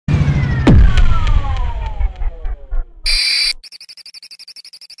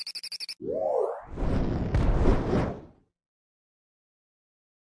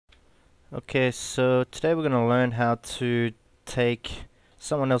Okay, so today we're going to learn how to take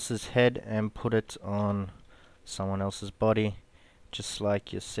someone else's head and put it on someone else's body, just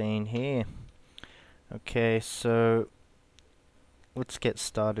like you're seeing here. Okay, so let's get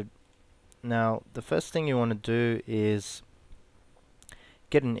started. Now, the first thing you want to do is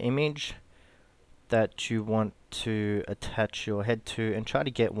get an image that you want to attach your head to and try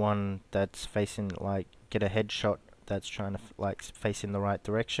to get one that's facing, get a headshot that's trying to face in the right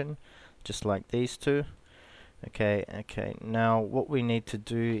direction, just like these two. Okay, now what we need to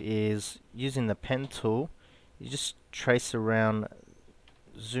do is, using the pen tool, you just trace around,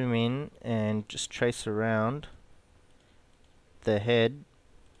 zoom in and just trace around the head,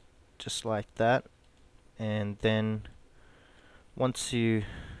 just like that. And then once you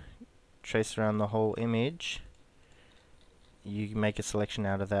trace around the whole image, you make a selection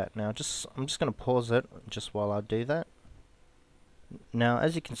out of that. Now I'm just going to pause it just while I do that. Now,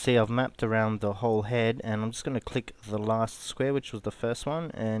 as you can see, I've mapped around the whole head, and I'm just going to click the last square, which was the first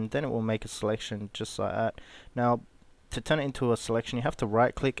one, and then it will make a selection just like that. Now, to turn it into a selection, you have to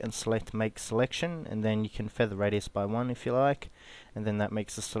right click and select make selection, and then you can feather radius by 1 if you like, and then that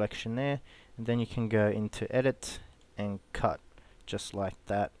makes a selection there. And then you can go into edit and cut, just like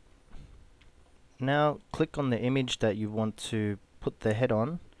that. Now click on the image that you want to put the head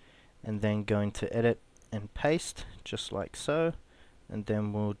on, and then go into edit and paste, just like so. And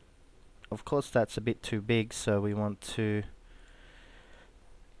then we'll, of course that's a bit too big, so we want to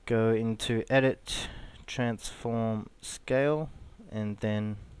go into edit, transform, scale, and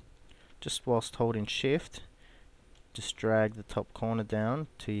then just whilst holding shift, just drag the top corner down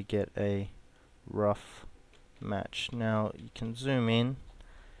till you get a rough match. Now you can zoom in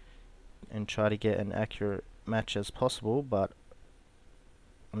and try to get an accurate match as possible, but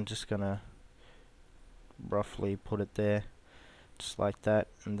I'm just gonna roughly put it there, just like that,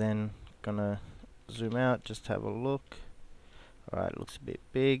 and then gonna zoom out, just have a look. Alright, looks a bit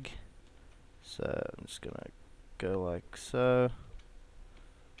big, so I'm just gonna go like so,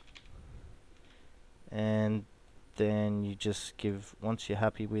 and then you just give, once you're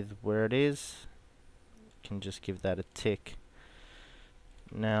happy with where it is, you can just give that a tick.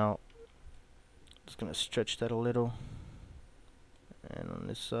 Now just gonna stretch that a little, and on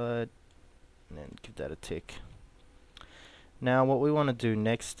this side, and then give that a tick. Now what we want to do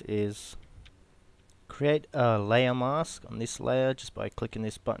next is create a layer mask on this layer just by clicking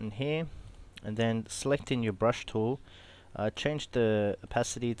this button here, and then selecting your brush tool, change the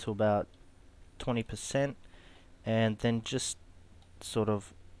opacity to about 20%, and then just sort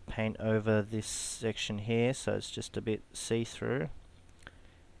of paint over this section here so it's just a bit see-through.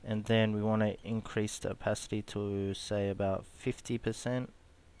 And then we want to increase the opacity to say about 50%,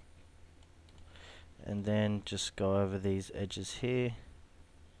 and then just go over these edges here,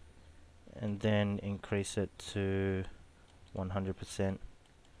 and then increase it to 100%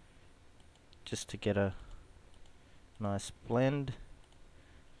 just to get a nice blend.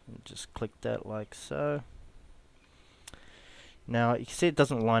 And just click that like so. Now you can see it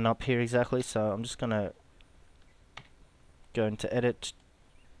doesn't line up here exactly, so I'm just gonna go into edit,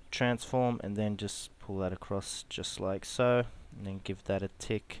 transform, and then just pull that across just like so, and then give that a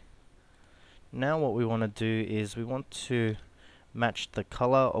tick. Now what we want to do is we want to match the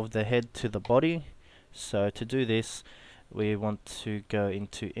color of the head to the body. So to do this, we want to go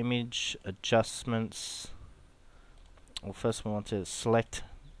into image adjustments. Well, first we want to select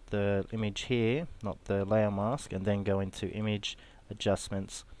the image here, not the layer mask, and then go into image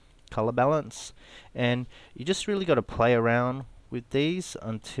adjustments, color balance, and you just really got to play around with these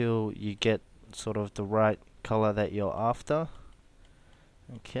until you get sort of the right color that you're after.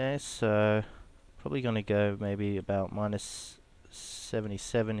 Okay, so probably going to go maybe about minus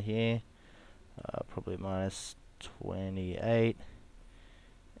 77 here, probably minus 28,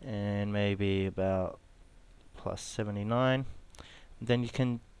 and maybe about plus 79. Then you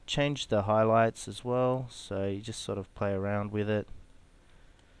can change the highlights as well, so you just sort of play around with it,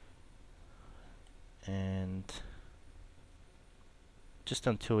 and just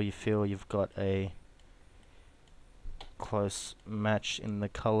until you feel you've got a close match in the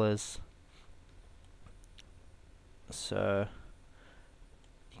colors. So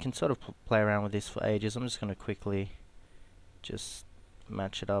you can sort of play around with this for ages. I'm just going to quickly just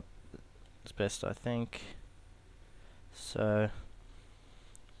match it up as best I think. So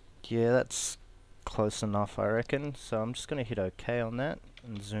yeah, that's close enough I reckon. So I'm just going to hit OK on that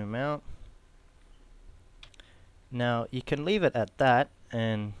and zoom out. Now you can leave it at that,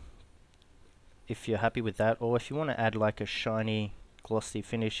 and if you're happy with that, or if you want to add like a shiny glossy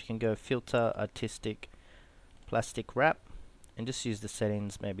finish, you can go filter, artistic, plastic wrap, and just use the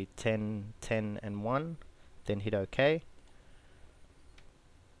settings, maybe 10, 10 and 1, then hit OK.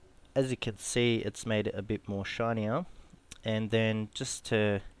 As you can see, it's made it a bit more shinier. And then just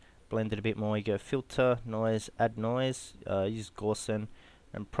to blend it a bit more, you go filter, noise, add noise, use Gaussian,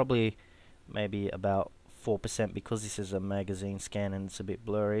 and probably maybe about 4% because this is a magazine scan and it's a bit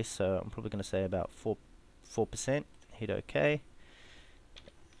blurry, so I'm probably going to say about 4%. Hit OK,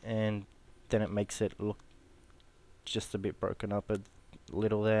 and then it makes it look just a bit broken up a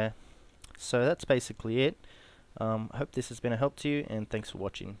little there. So that's basically it. I hope this has been a help to you, and thanks for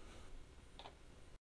watching.